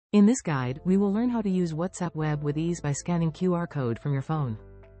In this guide, we will learn how to use WhatsApp Web with ease by scanning QR code from your phone.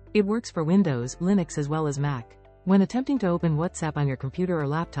 It works for Windows, Linux as well as Mac. When attempting to open WhatsApp on your computer or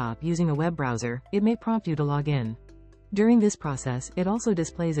laptop using a web browser, it may prompt you to log in. During this process, it also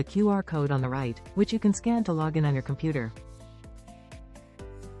displays a QR code on the right, which you can scan to log in on your computer.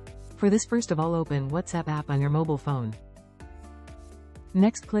 For this, first of all, open WhatsApp app on your mobile phone.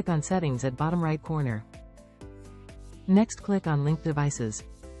 Next, click on Settings at bottom right corner. Next, click on Linked Devices.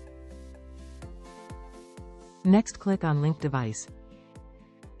 Next, click on Linked Device.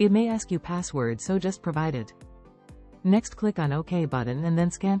 It may ask you password, so just provide it. Next, click on OK button and then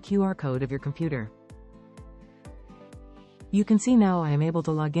scan QR code of your computer. You can see now I am able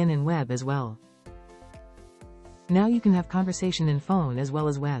to log in web as well. Now you can have conversation in phone as well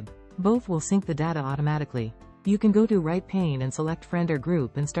as web. Both will sync the data automatically. You can go to right pane and select friend or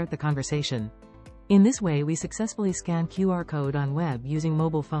group and start the conversation. In this way we successfully scan QR code on web using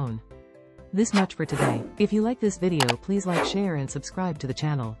mobile phone. This much for today. If you like this video, please like, share and subscribe to the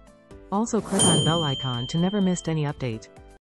channel. Also click on bell icon to never miss any update.